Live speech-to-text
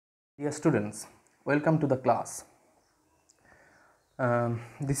Dear students, welcome to the class.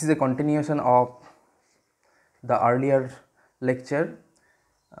 This is a continuation of the lecture,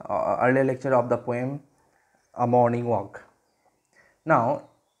 earlier lecture of the poem "A Morning Walk." Now,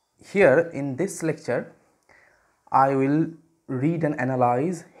 here in this lecture, I will read and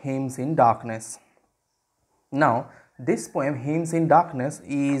analyze Hymns in Darkness. Now, this poem "Hymns in Darkness"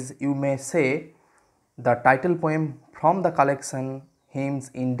 is, you may say, the title poem from the collection Hymns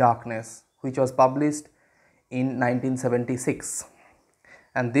in Darkness, which was published in 1976,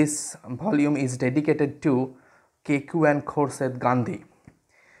 and this volume is dedicated to Keku and Khurshid Gandhi.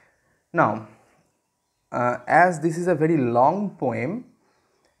 Now, as this is a very long poem,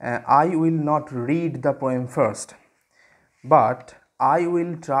 I will not read the poem first, but I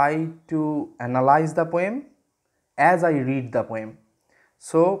will try to analyze the poem as I read the poem.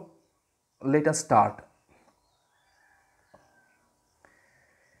 So, let us start.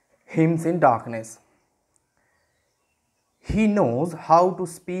 Hymns in Darkness. He knows how to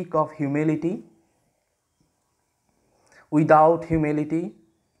speak of humility without humility.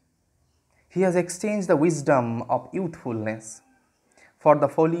 He has exchanged the wisdom of youthfulness for the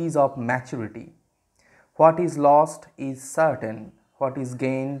follies of maturity. What is lost is certain, what is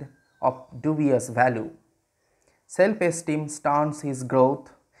gained of dubious value. Self-esteem stunts his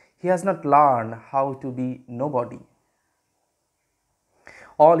growth. He has not learned how to be nobody.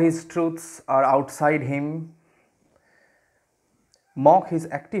 All his truths are outside him. Mock his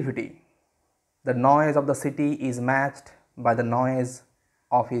activity. The noise of the city is matched by the noise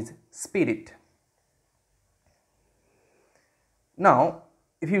of his spirit. Now,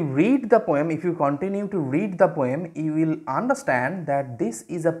 if you read the poem, if you continue to read the poem, you will understand that this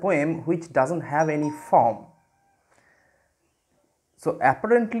is a poem which doesn't have any form. So,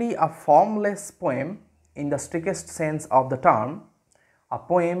 apparently a formless poem in the strictest sense of the term, a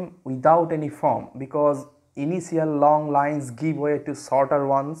poem without any form, because initial long lines give way to shorter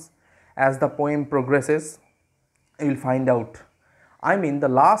ones as the poem progresses. You will find out. I mean, the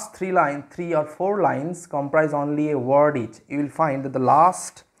last three or four lines comprise only a word each. You will find that the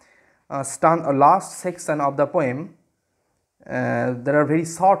last section of the poem, there are very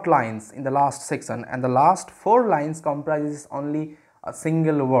short lines in the last section, and the last four lines comprises only a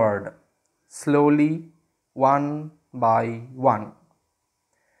single word, slowly, one by one.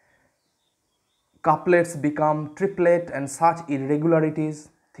 Couplets become triplet and such irregularities.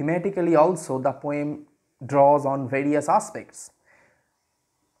 Thematically also, the poem draws on various aspects.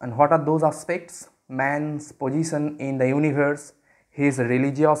 And what are those aspects? Man's position in the universe, his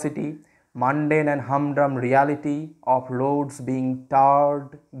religiosity, mundane and humdrum reality of roads being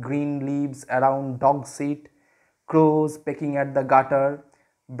tarred, green leaves around dog seat, crows pecking at the gutter,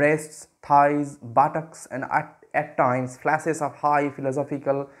 breasts, thighs, buttocks, and at times flashes of high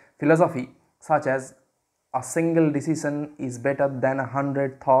philosophy such as a single decision is better than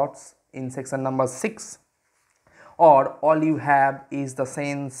 100 thoughts in section number 6, or all you have is the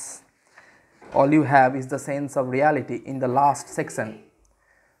sense of reality in the last section.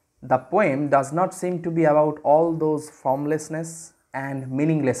 The poem does not seem to be about all those formlessness and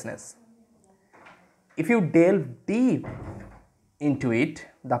meaninglessness. If you delve deep into it,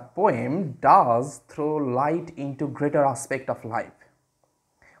 the poem does throw light into greater aspect of life.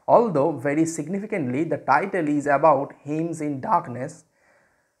 Although very significantly the title is about Hymns in Darkness,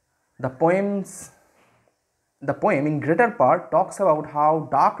 the poem in greater part talks about how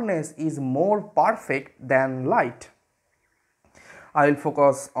darkness is more perfect than light. I will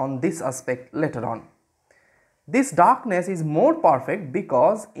focus on this aspect later on. This darkness is more perfect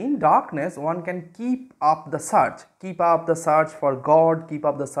because in darkness one can keep up the search for God, keep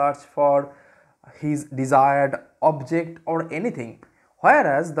up the search for his desired object or anything.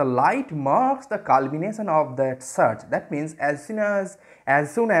 Whereas the light marks the culmination of that search. That means as soon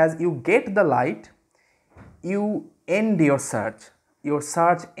as you get the light, you end your search. Your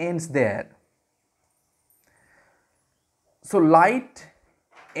search ends there. So light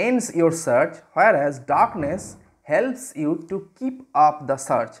ends your search, whereas darkness helps you to keep up the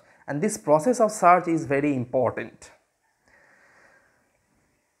search, and this process of search is very important.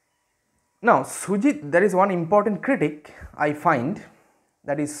 Now, there is one important critic I find,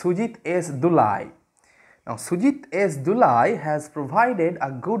 that is Sujit S. Dulai. Now, Sujit S. Dulai has provided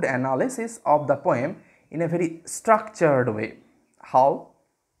a good analysis of the poem in a very structured way. How?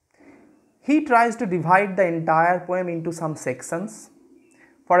 He tries to divide the entire poem into some sections.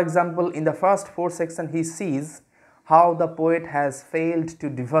 For example, in the first 4 sections, he sees how the poet has failed to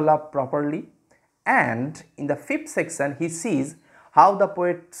develop properly, and in the 5th section, he sees how the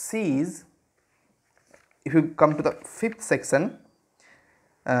poet sees. If you come to the 5th section,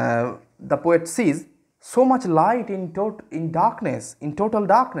 The poet sees so much light in darkness, in total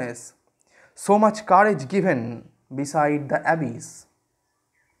darkness, so much courage given beside the abyss.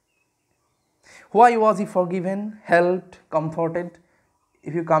 Why was he forgiven, helped, comforted?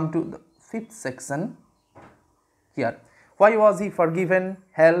 If you come to the fifth section here, why was he forgiven,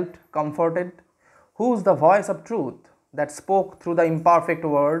 helped, comforted? Whose the voice of truth that spoke through the imperfect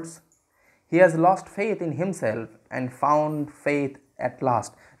words? He has lost faith in himself and found faith at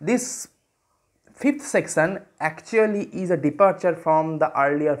last. This fifth section actually is a departure from the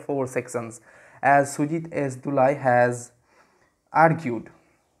earlier four sections, as Sujit S. Dulai has argued.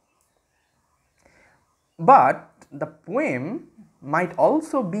 But the poem might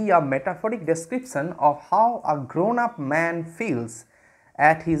also be a metaphoric description of how a grown-up man feels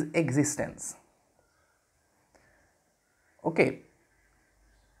at his existence. Okay.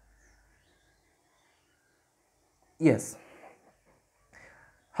 Yes.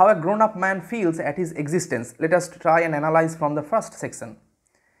 How a grown-up man feels at his existence. Let us try and analyze from the first section.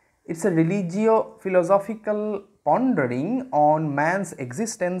 It's a religio-philosophical pondering on man's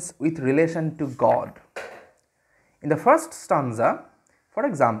existence with relation to God. In the first stanza, for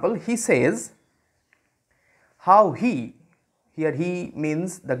example, he says how he, here he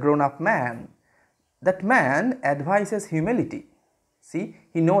means the grown-up man, that man advises humility. See,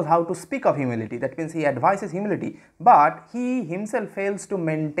 he knows how to speak of humility, that means he advises humility, but he himself fails to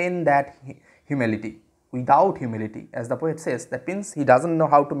maintain that humility. Without humility, as the poet says, that means he doesn't know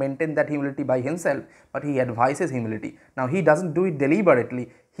how to maintain that humility by himself, but he advises humility. Now, he doesn't do it deliberately,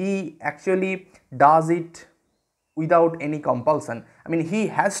 he actually does it without any compulsion. I mean, he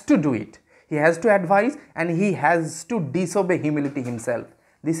has to do it, he has to advise and he has to disobey humility himself.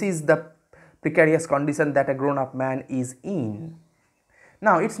 This is the precarious condition that a grown-up man is in.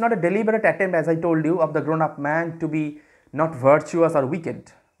 Now, it's not a deliberate attempt, as I told you, of the grown-up man to be not virtuous or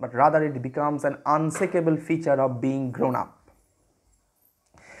wicked, but rather it becomes an unshakable feature of being grown up.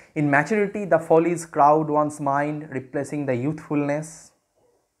 In maturity, the follies crowd one's mind, replacing the youthfulness.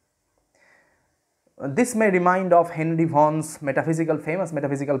 This may remind of Henry Vaughan's famous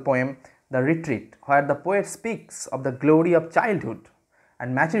metaphysical poem, The Retreat, where the poet speaks of the glory of childhood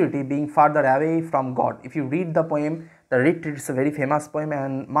and maturity being further away from God. If you read the poem, The Retreat is a very famous poem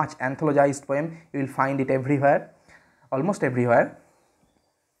and much anthologized poem. You will find it everywhere, almost everywhere.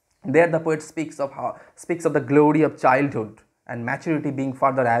 There the poet speaks of the glory of childhood and maturity being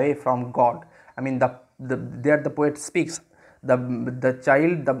further away from God. I mean, there the poet speaks the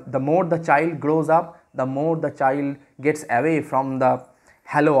more the child grows up, the more the child gets away from the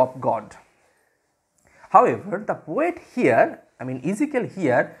halo of God. However, the poet here, I mean Ezekiel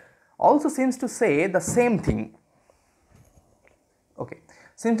here, also seems to say the same thing. Okay,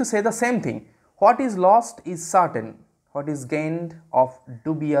 seems to say the same thing. What is lost is certain, what is gained of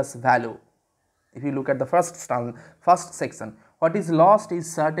dubious value. If you look at the first section, what is lost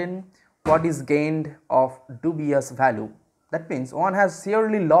is certain, what is gained of dubious value. That means one has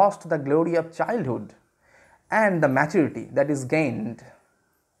surely lost the glory of childhood, and the maturity that is gained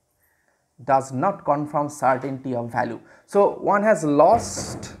does not confirm certainty of value. So, one has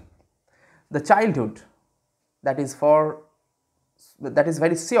lost the childhood that is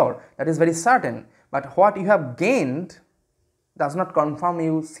very sure, that is very certain, but what you have gained does not confirm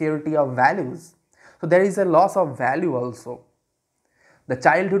you surety of values. So, there is a loss of value also. The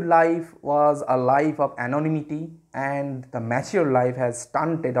childhood life was a life of anonymity, and the mature life has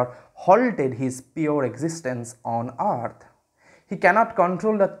stunted or halted his pure existence on earth. He cannot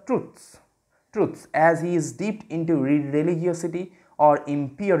control the truths as he is dipped into religiosity or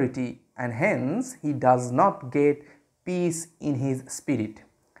impurity, and hence he does not get peace in his spirit,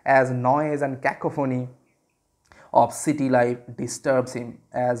 as noise and cacophony of city life disturbs him.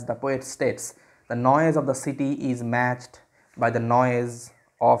 As the poet states, the noise of the city is matched by the noise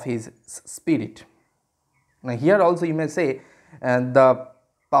of his spirit. Now, here also you may say the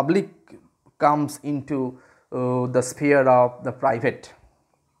public comes into the sphere of the private.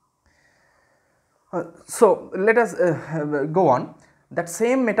 So, let us go on. That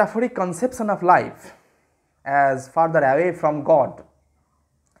same metaphoric conception of life as further away from God,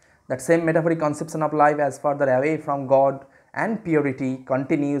 that same metaphoric conception of life as further away from God and purity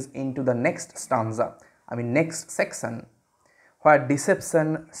continues into the next stanza, next section, where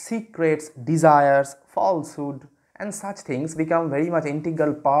deception, secrets, desires, falsehood and such things become very much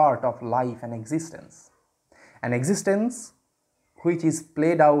integral part of life and existence. An existence which is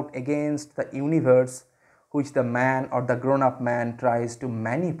played out against the universe which the man or the grown-up man tries to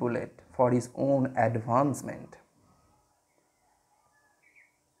manipulate for his own advancement.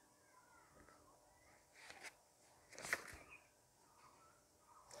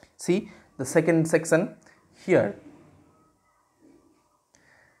 See the second section here.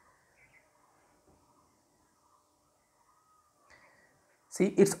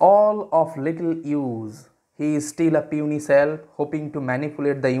 See, it's all of little use. He is still a puny self, hoping to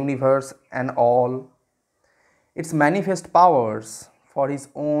manipulate the universe and all its manifest powers for his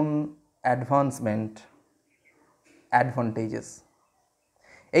own advancement, advantages.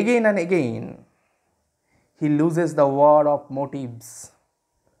 Again and again, he loses the war of motives,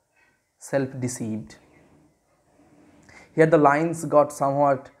 self-deceived. Here the lines got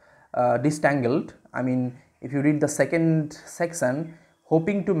somewhat distangled. I mean, if you read the second section,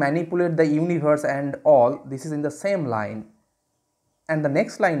 hoping to manipulate the universe and all, this is in the same line. And the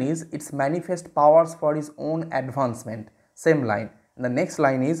next line is its manifest powers for his own advancement, same line. And the next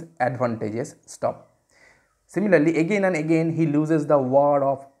line is advantages, stop. Similarly, again and again he loses the war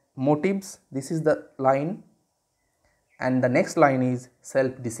of motives, this is the line. And the next line is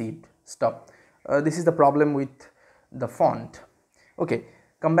self-deceived, stop. This is the problem with the font. Okay,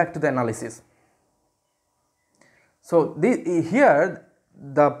 come back to the analysis. So here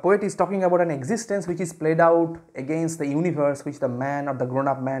the poet is talking about an existence which is played out against the universe, which the man or the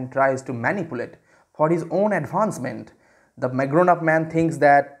grown-up man tries to manipulate for his own advancement. The grown-up man thinks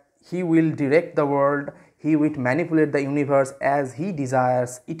that he will direct the world, he will manipulate the universe as he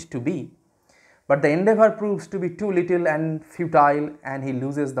desires it to be. But the endeavor proves to be too little and futile, and he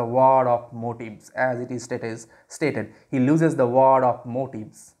loses the war of motives, as it is stated. He loses the war of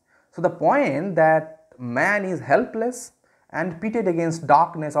motives. So the point that man is helpless and pitted against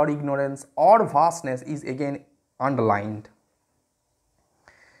darkness or ignorance or vastness is again underlined.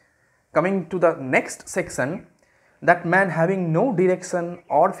 Coming to the next section, that man having no direction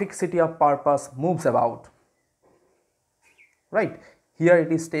or fixity of purpose moves about. Right, here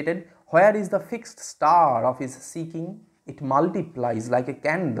it is stated, where is the fixed star of his seeking? It multiplies like a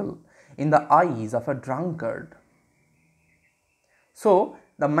candle in the eyes of a drunkard. So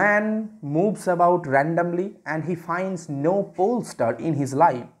the man moves about randomly and he finds no pole star in his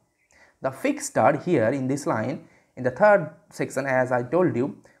life. The fixed star here in this line, in the third section, as I told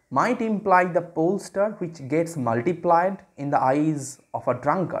you, might imply the pole star which gets multiplied in the eyes of a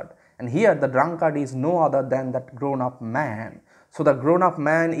drunkard. And here the drunkard is no other than that grown-up man. So the grown-up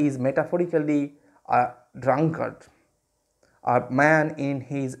man is metaphorically a drunkard, a man in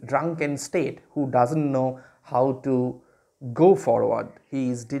his drunken state who doesn't know how to go forward. He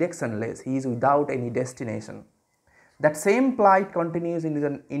is directionless, he is without any destination. That same plight continues into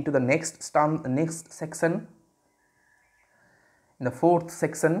the next section, in the fourth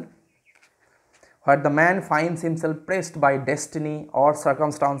section, where the man finds himself pressed by destiny or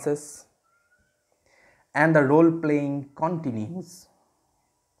circumstances, and the role playing continues.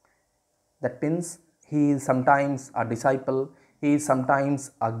 That means he is sometimes a disciple, he is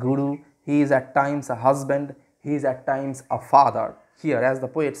sometimes a guru, he is at times a husband, he is at times a father. Here, as the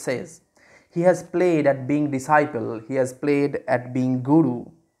poet says, he has played at being disciple, he has played at being guru.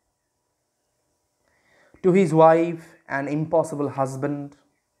 To his wife, an impossible husband,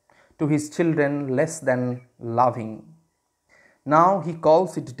 to his children, less than loving. Now he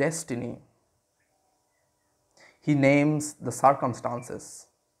calls it destiny. He names the circumstances.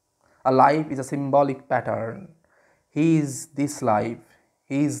 A life is a symbolic pattern. He is this life,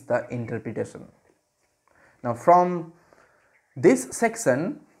 he is the interpretation. Now from this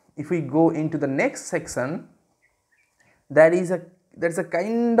section, if we go into the next section, there is a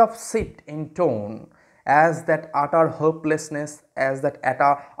kind of shift in tone, as that utter hopelessness, as that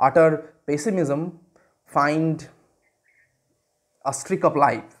utter pessimism find a streak of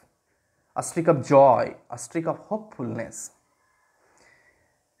life, a streak of joy, a streak of hopefulness.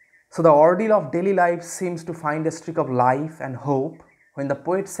 So the ordeal of daily life seems to find a streak of life and hope when the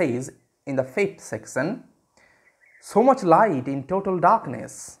poet says in the fifth section, so much light in total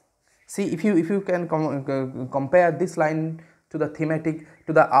darkness. See, if you can compare this line to the thematic,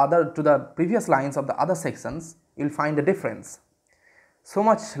 to the previous lines of the other sections, you will find a difference. So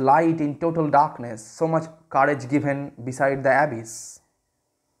much light in total darkness, so much courage given beside the abyss.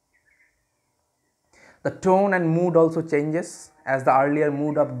 The tone and mood also changes, as the earlier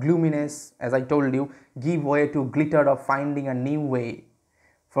mood of gloominess, as I told you, give way to glitter of finding a new way.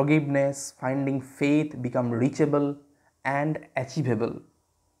 Forgiveness, finding faith become reachable and achievable.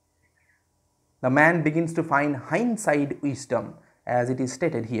 The man begins to find hindsight wisdom, as it is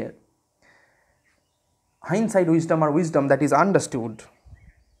stated here. Hindsight wisdom, or wisdom that is understood.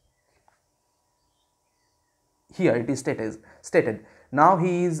 Here it is stated, now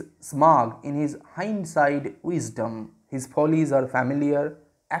he is smug in his hindsight wisdom. His follies are familiar,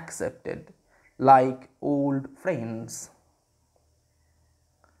 accepted, like old friends.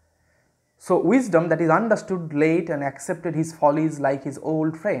 So wisdom that is understood late and accepted his follies like his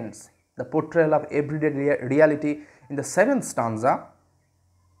old friends. The portrayal of everyday reality in the 7th stanza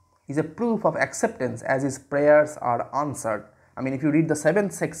is a proof of acceptance as his prayers are answered. I mean, if you read the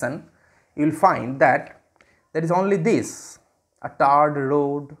 7th section, you will find that there is only this: a tarred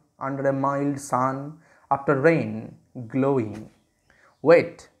road under a mild sun after rain glowing,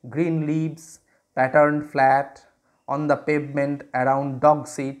 wet green leaves patterned flat on the pavement around dog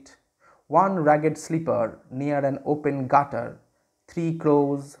seat, one ragged slipper near an open gutter, 3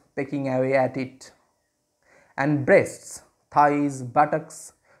 crows pecking away at it, and breasts, thighs,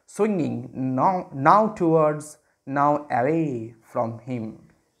 buttocks swinging now towards, now away from him.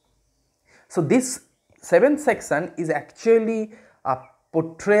 So this 7th section is actually a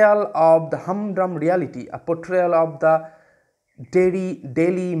portrayal of the humdrum reality, a portrayal of the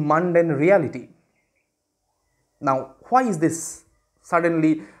daily mundane reality. Now, why is this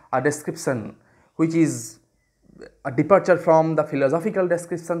suddenly a description which is a departure from the philosophical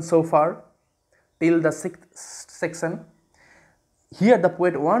description so far till the 6th section? Here the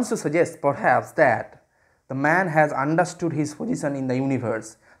poet wants to suggest perhaps that the man has understood his position in the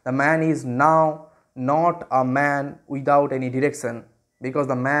universe. The man is now not a man without any direction, because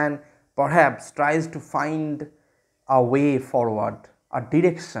the man perhaps tries to find a way forward, a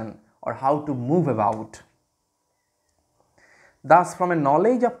direction, or how to move about. Thus, from a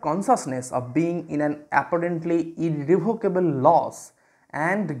knowledge of consciousness of being in an apparently irrevocable loss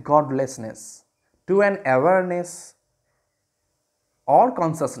and godlessness to an awareness or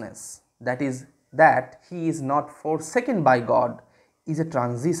consciousness that is that he is not forsaken by God is a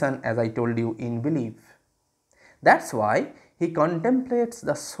transition, as I told you, in belief. That's why he contemplates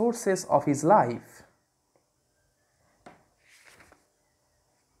the sources of his life.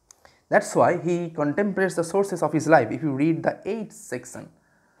 That's why he contemplates the sources of his life. If you read the 8th section,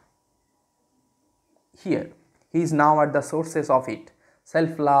 here he is now at the sources of it.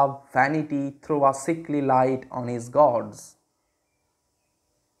 Self-love, vanity throw a sickly light on his gods.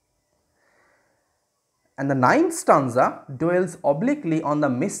 And the 9th stanza dwells obliquely on the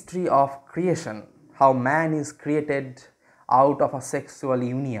mystery of creation, how man is created out of a sexual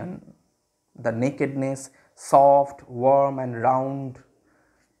union. The nakedness, soft, warm and round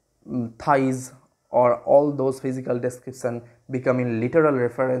thighs, or all those physical descriptions becoming literal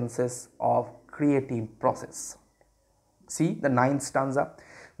references of creative process. See the 9th stanza,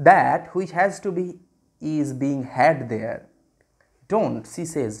 that which has to be is being had there. Don't, she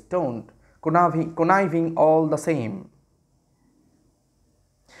says, don't, conniving all the same.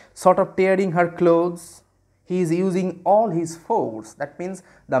 Sort of tearing her clothes, he is using all his force. That means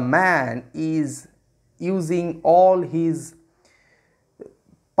the man is using all his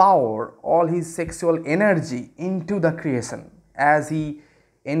power, all his sexual energy into the creation as he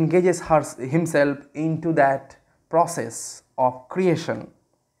engages himself into that process of creation.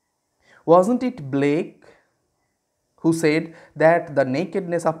 Wasn't it Blake who said that the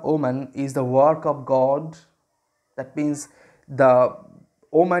nakedness of woman is the work of God? That means the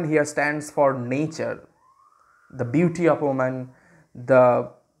woman here stands for nature, the beauty of woman,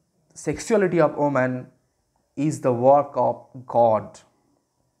 the sexuality of woman is the work of God.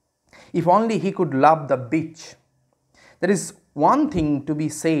 If only he could love the beach. There is one thing to be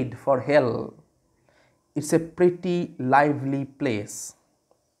said for hell. It's a pretty lively place.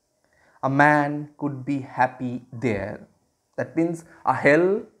 A man could be happy there. That means a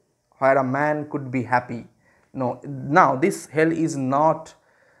hell where a man could be happy. No, now this hell is not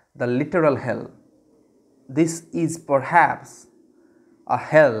the literal hell. This is perhaps a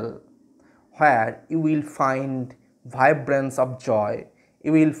hell where you will find vibrance of joy,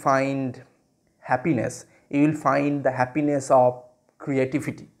 you will find happiness, you will find the happiness of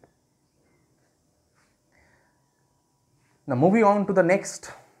creativity. Now moving on to the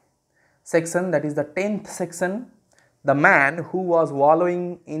next section, that is the 10th section, the man who was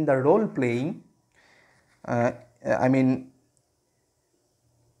wallowing in the role playing.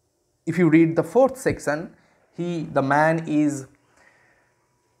 If you read the 4th section, the man is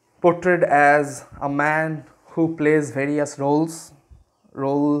portrayed as a man who plays various roles,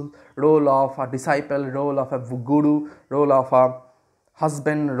 role of a disciple, role of a guru, role of a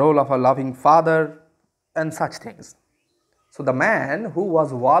husband, role of a loving father, and such things. So the man who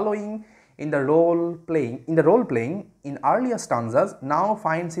was wallowing in the role playing in earlier stanzas now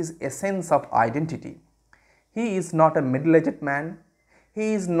finds his essence of identity. He is not a middle-aged man,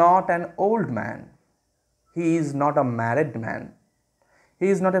 he is not an old man, he is not a married man, he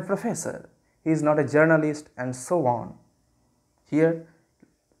is not a professor, he is not a journalist, and so on. Here,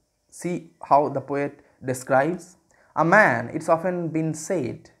 see how the poet describes a man. It's often been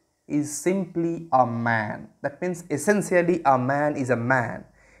said is simply a man. That means essentially a man is a man.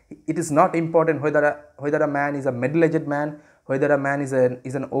 It is not important whether a man is a middle-aged man, whether a man is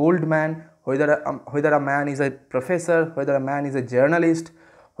an old man, whether a man is a professor, whether a man is a journalist,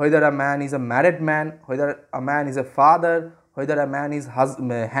 whether a man is a married man, whether a man is a father, whether a man is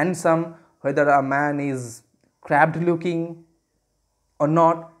handsome, whether a man is crabbed looking or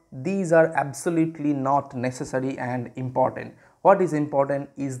not. These are absolutely not necessary and important. What is important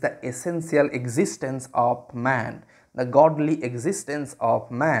is the essential existence of man, the godly existence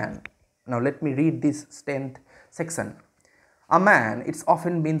of man. Now let me read this 10th section. A man, it's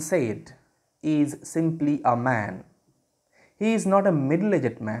often been said, is simply a man. He is not a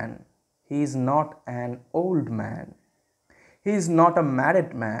middle-aged man. He is not an old man. He is not a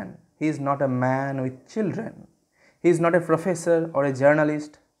married man. He is not a man with children. He is not a professor or a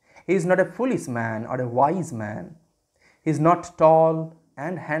journalist. He is not a foolish man or a wise man. He is not tall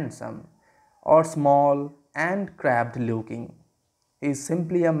and handsome or small and crabbed looking. He is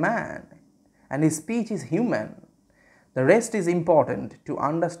simply a man, and his speech is human. The rest is important to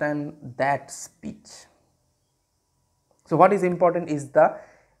understand that speech. So what is important is the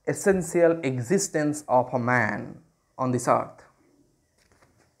essential existence of a man on this earth.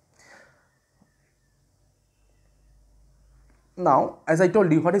 Now, as I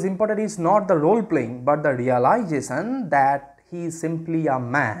told you, what is important is not the role playing, but the realization that he is simply a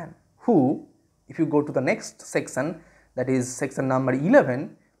man who, if you go to the next section, that is section number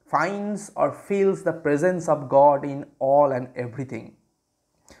 11, finds or feels the presence of God in all and everything.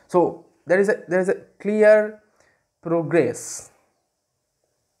 So there is a clear progress.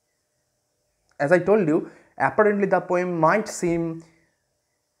 As I told you, apparently the poem might seem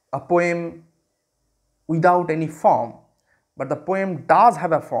a poem without any form, but the poem does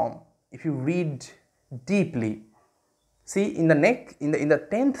have a form if you read deeply. See, in the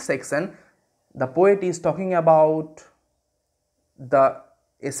 10th section, the poet is talking about the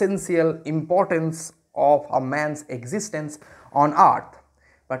essential importance of a man's existence on earth.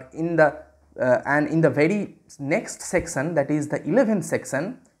 But in the very next section, that is the 11th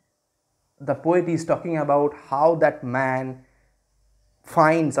section, the poet is talking about how that man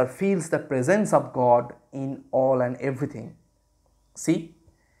finds or feels the presence of God in all and everything. See,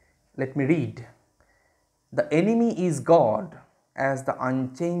 let me read. The enemy is God as the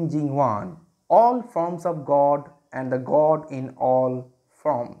unchanging one, all forms of God and the God in all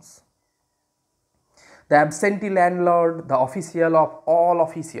forms. The absentee landlord, the official of all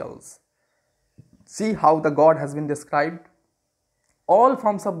officials. See how the God has been described? All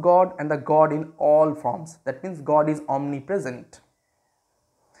forms of God and the God in all forms. That means God is omnipresent.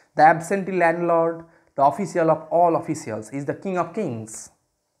 The absentee landlord, the official of all officials, is the King of Kings.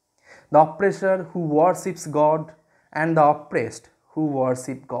 The oppressor who worships God and the oppressed who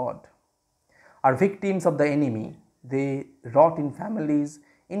worship God are victims of the enemy. They rot in families,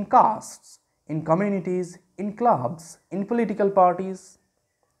 in castes, in communities, in clubs, in political parties.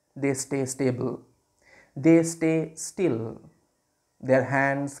 They stay stable. They stay still. Their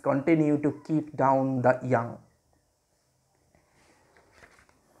hands continue to keep down the young.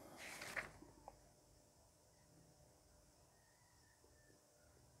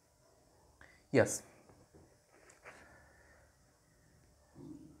 Yes.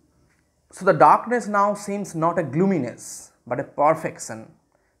 So the darkness now seems not a gloominess, but a perfection.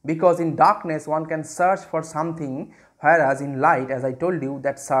 Because in darkness one can search for something, whereas in light, as I told you,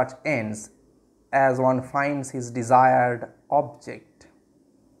 that search ends as one finds his desired object.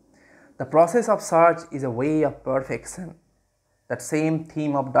 The process of search is a way of perfection. That same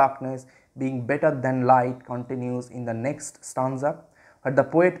theme of darkness being better than light continues in the next stanza, where the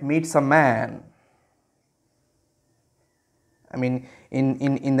poet meets a man. I mean,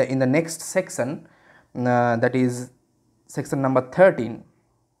 in the next section, that is section number 13,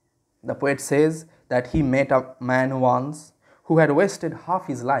 the poet says that he met a man once who had wasted half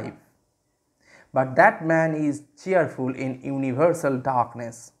his life, but that man is cheerful in universal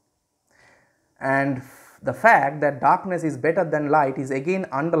darkness. And the fact that darkness is better than light is again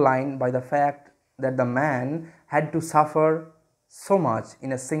underlined by the fact that the man had to suffer so much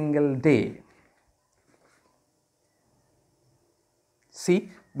in a single day.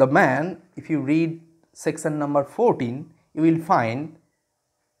 See, the man, if you read section number 14, you will find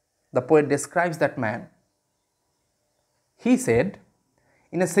the poet describes that man. He said,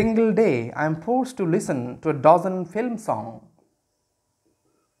 "In a single day, I am forced to listen to a dozen film songs,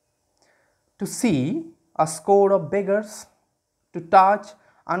 to see a score of beggars, to touch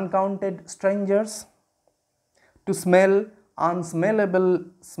uncounted strangers, to smell unsmellable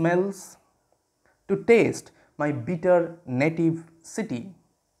smells, to taste my bitter native city,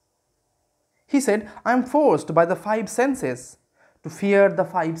 He said, I am forced by the five senses to fear the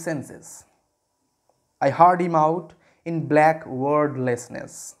five senses. I heard him out in black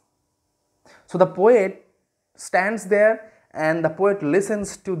wordlessness. So the poet stands there and the poet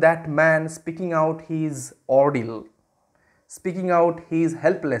listens to that man speaking out his ordeal, speaking out his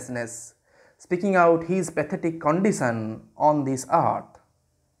helplessness, speaking out his pathetic condition on this earth.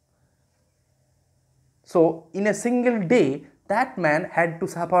 So in a single day, that man had to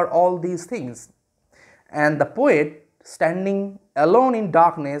suffer all these things. And the poet, standing alone in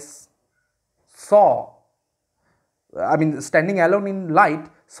darkness, standing alone in light,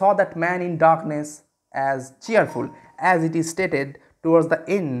 saw that man in darkness as cheerful, as it is stated towards the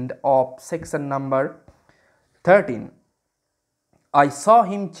end of section number 13. I saw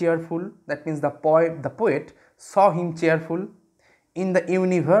him cheerful, that means the poet saw him cheerful in the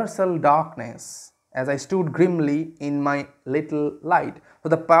universal darkness, as I stood grimly in my little light. So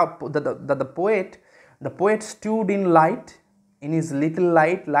the poet stood in light, in his little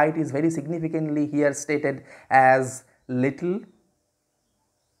light. Light is very significantly here stated as little,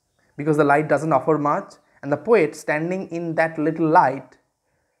 because the light doesn't offer much, and the poet standing in that little light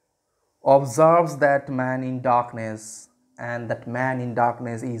observes that man in darkness, and that man in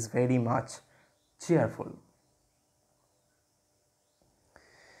darkness is very much cheerful.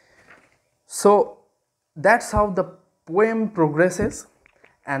 So that's how the poem progresses,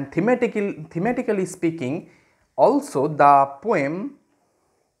 and thematically speaking, also the poem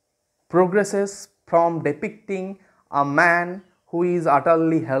progresses from depicting a man who is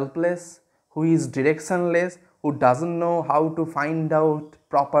utterly helpless, who is directionless, who doesn't know how to find out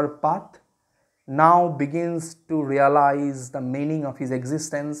proper path, now begins to realize the meaning of his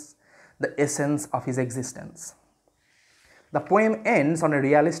existence, the essence of his existence. The poem ends on a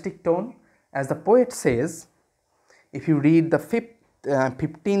realistic tone, as the poet says. If you read the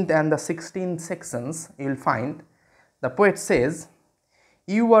 15th and the 16th sections, you will find the poet says,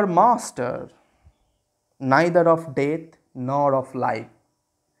 you are master neither of death nor of life.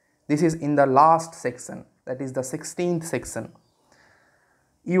 This is in the last section, that is the 16th section.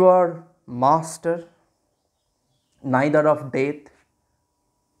 You are master neither of death,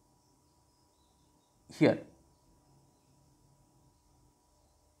 here,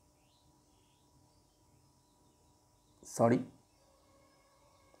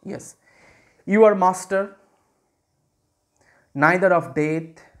 you are master neither of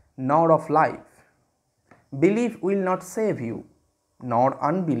death nor of life. Belief will not save you, nor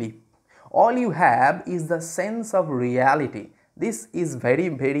unbelief. All you have is the sense of reality. This is very,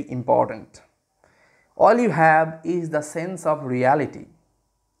 very important. All you have is the sense of reality,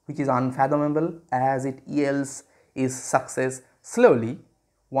 which is unfathomable as it yields its success slowly,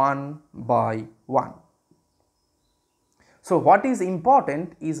 one by one. So what is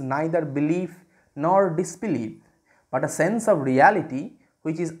important is neither belief nor disbelief, but a sense of reality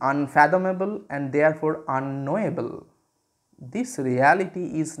which is unfathomable and therefore unknowable. This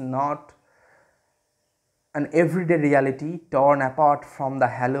reality is not an everyday reality torn apart from the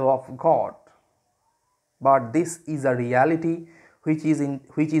halo of God, but this is a reality which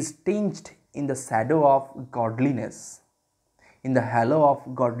is tinged in the shadow of godliness, in the halo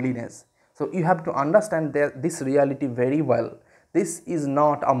of godliness. So you have to understand this reality very well. This is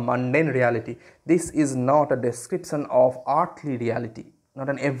not a mundane reality. This is not a description of earthly reality, not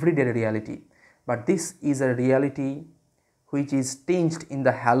an everyday reality, but this is a reality which is tinged in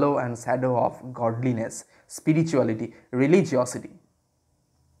the halo and shadow of godliness, spirituality, religiosity.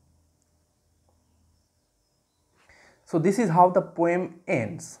 So this is how the poem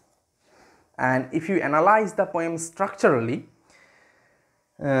ends, and if you analyze the poem structurally,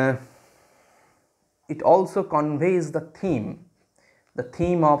 it also conveys the theme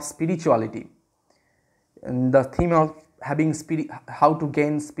of spirituality, and the theme of how to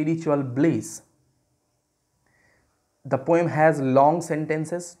gain spiritual bliss. The poem has long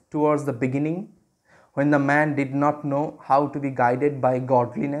sentences towards the beginning, when the man did not know how to be guided by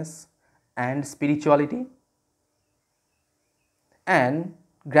godliness and spirituality, and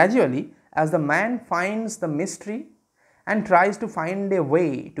gradually, as the man finds the mystery and tries to find a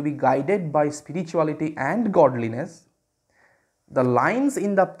way to be guided by spirituality and godliness, the lines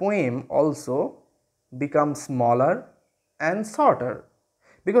in the poem also become smaller and shorter,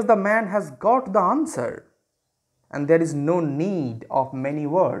 because the man has got the answer and there is no need of many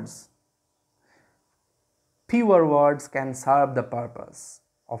words. Fewer words can serve the purpose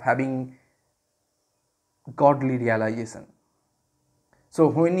of having godly realization. So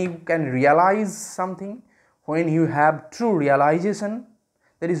when you can realize something, when you have true realization,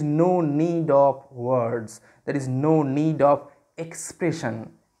 there is no need of words, there is no need of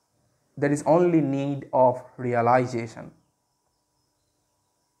expression. there is only need of realization.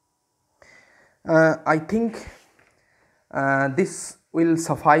 I think this will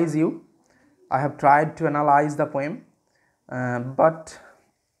suffice you. I have tried to analyze the poem, but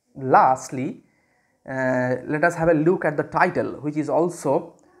lastly, let us have a look at the title, which is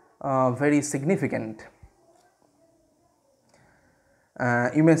also very significant.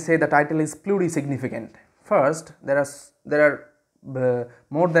 You may say the title is plurisignificant. First, there are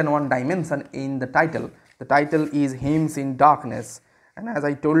more than one dimension in the title. The title is Hymns in Darkness, and as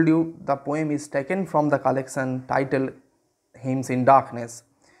I told you, the poem is taken from the collection titled Hymns in Darkness.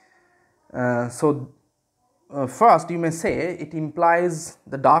 First, you may say it implies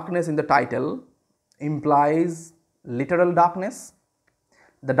the darkness in the title implies literal darkness,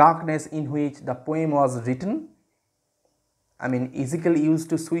 the darkness in which the poem was written. I mean, Ezekiel used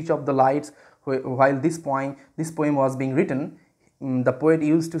to switch off the lights while this poem was being written. The poet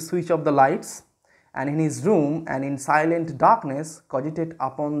used to switch off the lights, and in his room and in silent darkness cogitate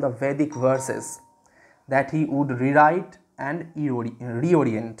upon the Vedic verses that he would rewrite and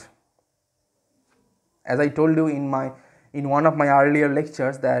reorient. As I told you in one of my earlier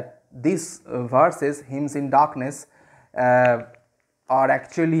lectures, that these verses, Hymns in Darkness, are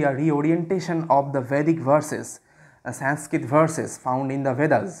actually a reorientation of the Vedic verses, Sanskrit verses found in the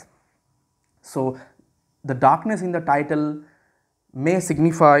Vedas. So the darkness in the title may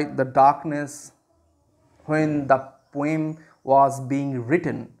signify the darkness when the poem was being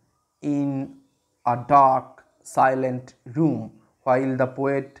written in a dark, silent room, while the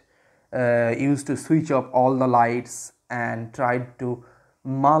poet used to switch off all the lights and tried to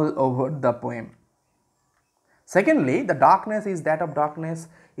mull over the poem. Secondly, the darkness is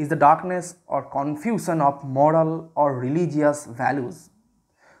the darkness or confusion of moral or religious values.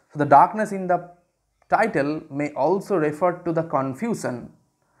 So the darkness in the title may also refer to the confusion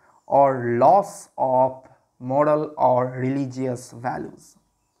or loss of moral or religious values.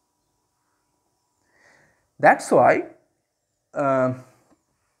 That's why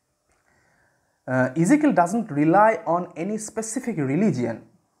Ezekiel doesn't rely on any specific religion.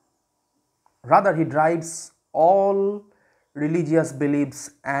 Rather, he drives all religious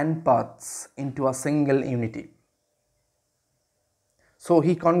beliefs and paths into a single unity. So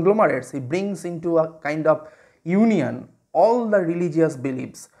he conglomerates, he brings into a kind of union all the religious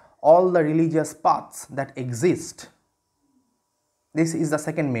beliefs, all the religious paths that exist. This is the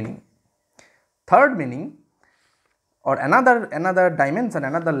second meaning. Third meaning, or another dimension,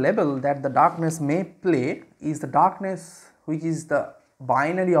 another level that the darkness may play, is the darkness which is the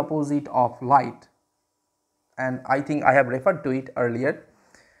binary opposite of light, and I think I have referred to it earlier.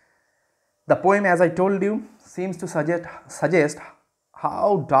 The poem, as I told you, seems to suggest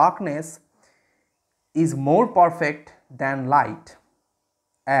how darkness is more perfect than light,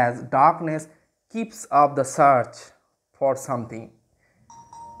 as darkness keeps up the search for something.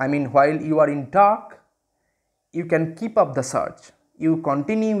 I mean, while you are in dark, you can keep up the search. You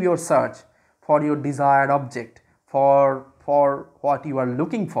continue your search for your desired object, for what you are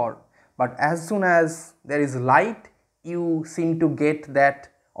looking for. But as soon as there is light, you seem to get that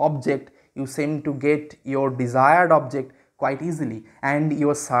object, you seem to get your desired object quite easily, and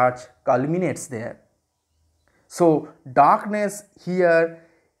your search culminates there. So darkness here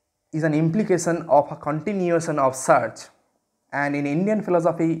is an implication of a continuation of search. And in Indian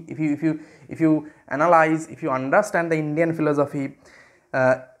philosophy, if you analyze, if you understand the Indian philosophy,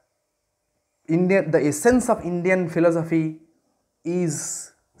 the essence of Indian philosophy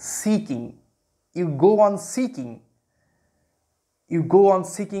is seeking. You go on seeking. You go on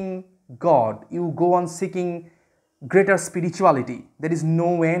seeking God. You go on seeking greater spirituality. There is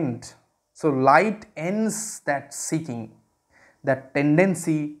no end. So light ends that seeking, that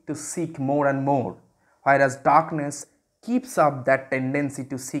tendency to seek more and more, whereas darkness keeps up that tendency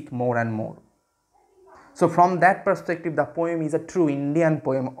to seek more and more. So from that perspective, the poem is a true Indian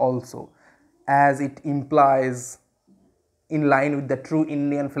poem also, as it implies, in line with the true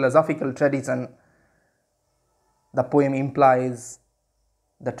Indian philosophical tradition, the poem implies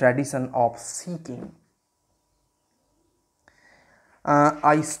the tradition of seeking.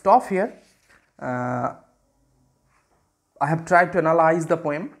 I stop here. I have tried to analyze the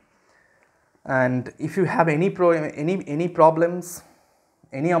poem, and if you have any problems,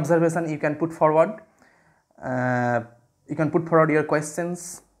 any observation, you can put forward. You can put forward your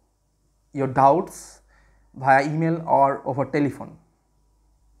questions, your doubts via email or over telephone.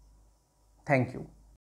 Thank you.